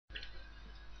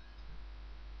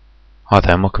Hi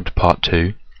there, and welcome to part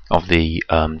 2 of the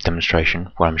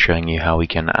demonstration where I'm showing you how we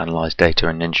can analyze data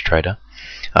in Ninjatrader.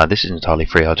 This is entirely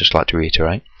free, I'd just like to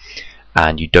reiterate,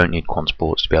 and you don't need quant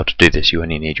sports to be able to do this. You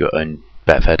only need your own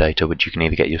Betfair data, which you can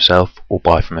either get yourself or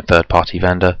buy from a third-party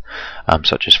vendor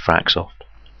such as Fraxsoft.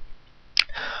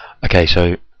 Okay,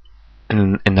 so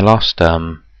in the last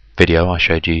video I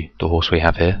showed you the horse we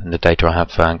have here and the data I have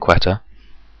for Anqueta,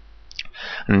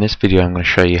 and in this video I'm going to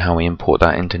show you how we import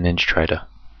that into Ninjatrader.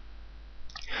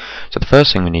 So the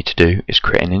first thing we need to do is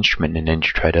create an instrument in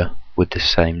Ninjatrader with the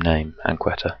same name,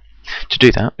 Anqueta. To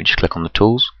do that, we just click on the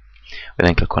tools, we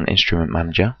then click on Instrument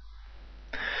Manager.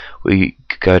 We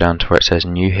go down to where it says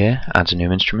New here, adds a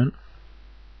new instrument,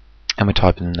 and we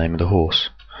type in the name of the horse,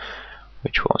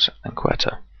 which was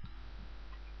Anqueta.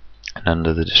 And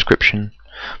under the description,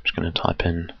 I'm just going to type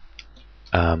in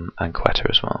Anqueta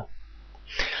as well.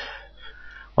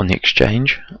 On the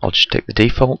exchange, I'll just tick the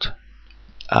default.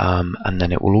 And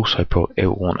then it will also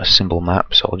want a symbol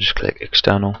map, so I'll just click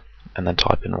external and then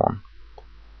type in 1.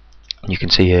 And you can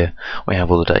see here we have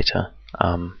all the data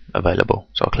available,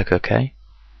 so I'll click OK,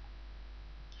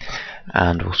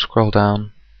 and we'll scroll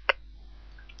down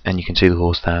and you can see the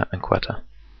horse there, Anqueta.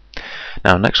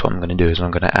 Now next what I'm going to do is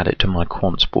I'm going to add it to my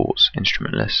quant sports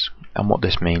instrument list, and what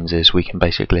this means is we can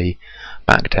basically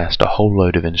backtest a whole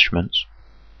load of instruments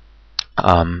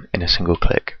in a single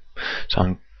click. So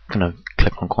I'm going to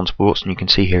click on quant sports, and you can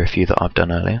see here a few that I've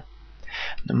done earlier,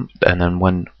 and then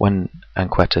when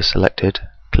Anqueta is selected,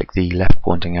 click the left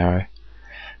pointing arrow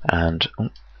and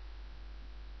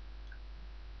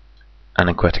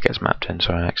Anqueta gets mapped in.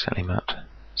 Sorry, I accidentally mapped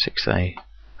 6A.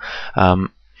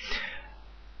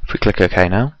 If we click OK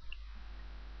now,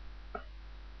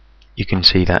 you can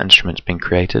see that instrument's been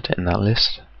created in that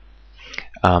list.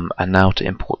 And now to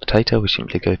import the data, we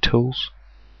simply go Tools,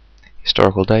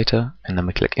 Historical Data, and then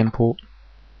we click Import.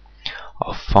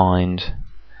 I'll find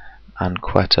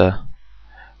Anqueta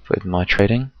with my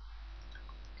trading,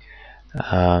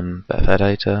 Betfair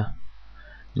data,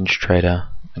 Ninjatrader,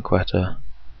 Anqueta,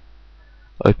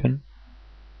 open.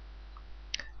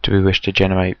 Do we wish to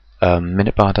generate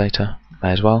minute bar data?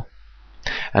 May as well.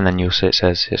 And then you'll see it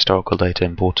says historical data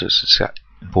imported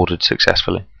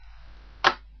successfully.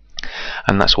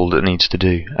 And that's all that it needs to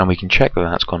do, and we can check that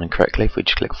that's gone in correctly if we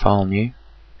just click File, New.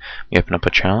 We open up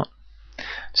a chart,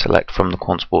 select from the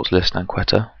quant sports list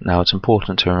Anqueta. Now it's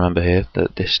important to remember here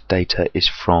that this data is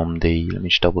from the, let me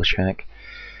just double check,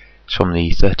 it's from the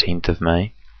 13th of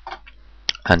May,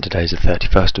 and today's the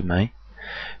 31st of May.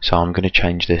 So I'm going to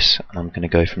change this, and I'm going to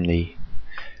go from the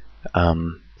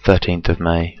 13th of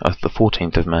May, the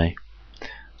 14th of May,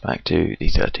 back to the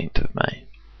 13th of May.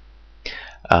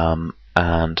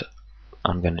 And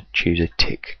I'm going to choose a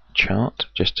tick chart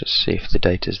just to see if the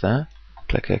data's there.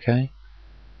 Click OK,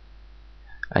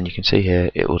 and you can see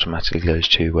here it automatically goes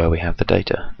to where we have the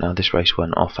data. Now this race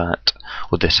went off at,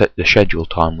 well, the scheduled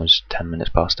time was 10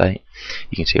 minutes past 8.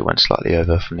 You can see it went slightly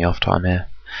over from the off time here,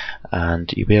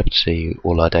 and you'll be able to see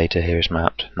all our data here is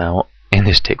mapped. Now in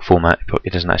this tick format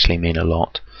it doesn't actually mean a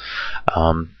lot,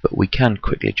 but we can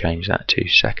quickly change that to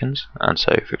seconds, and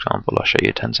so for example I'll show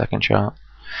you a 10-second chart,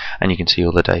 and you can see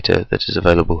all the data that is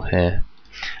available here.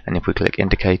 And if we click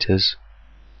indicators,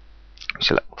 we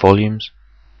select volumes,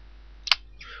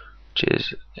 which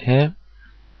is here,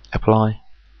 apply,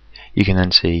 you can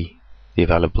then see the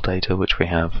available data which we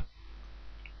have.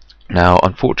 Now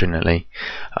unfortunately,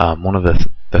 one of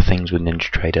the things with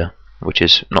Ninjatrader, which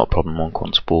is not a problem on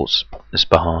quant sports'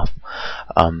 behalf,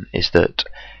 is that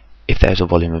if there's a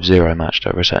volume of 0 matched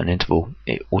over a certain interval,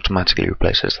 it automatically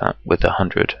replaces that with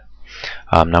 100.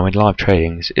 Now in live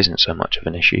trading this isn't so much of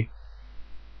an issue,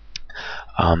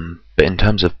 but in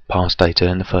terms of past data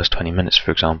in the first 20 minutes for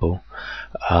example,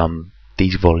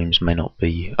 these volumes may not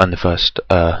be in the first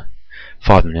 5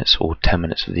 minutes or 10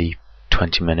 minutes of the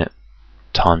 20-minute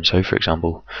time. So for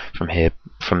example from here,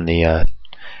 from the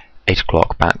 8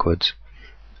 o'clock backwards,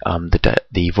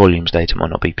 the volumes data might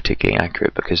not be particularly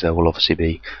accurate because there will obviously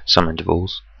be some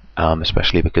intervals,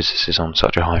 especially because this is on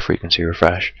such a high frequency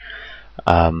refresh,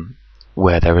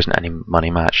 where there isn't any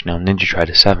money match. Now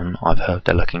Ninjatrader 7, I've heard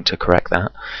they're looking to correct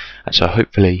that, and so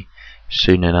hopefully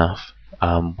soon enough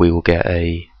we will get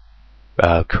a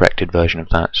corrected version of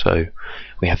that, so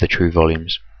we have the true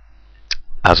volumes.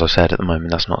 As I said, at the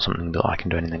moment that's not something that I can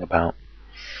do anything about.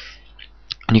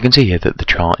 And you can see here that the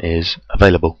chart is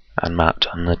available and mapped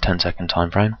on the 10-second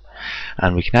time frame,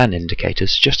 and we can add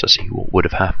indicators just to see what would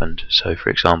have happened. So for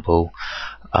example,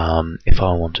 if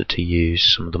I wanted to use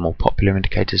some of the more popular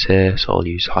indicators here, so I'll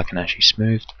use High Kanashi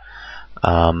Smoothed,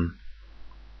 what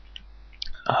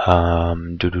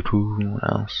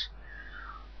else?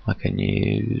 I can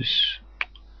use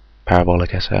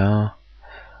parabolic SAR.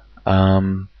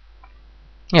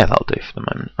 Yeah, that'll do for the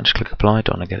moment. I'll just click apply,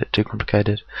 don't want to get it too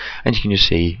complicated. And you can just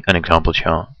see an example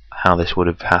chart, how this would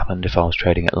have happened if I was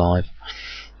trading it live.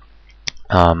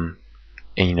 And,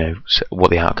 you know, what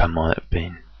the outcome might have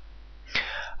been.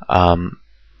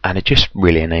 And it just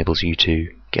really enables you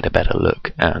to get a better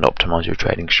look and optimize your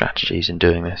trading strategies in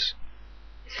doing this.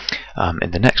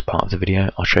 In the next part of the video,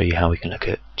 I'll show you how we can look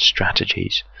at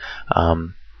strategies.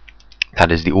 That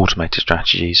is the automated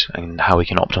strategies, and how we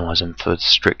can optimize them for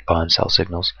strict buy and sell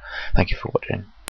signals. Thank you for watching.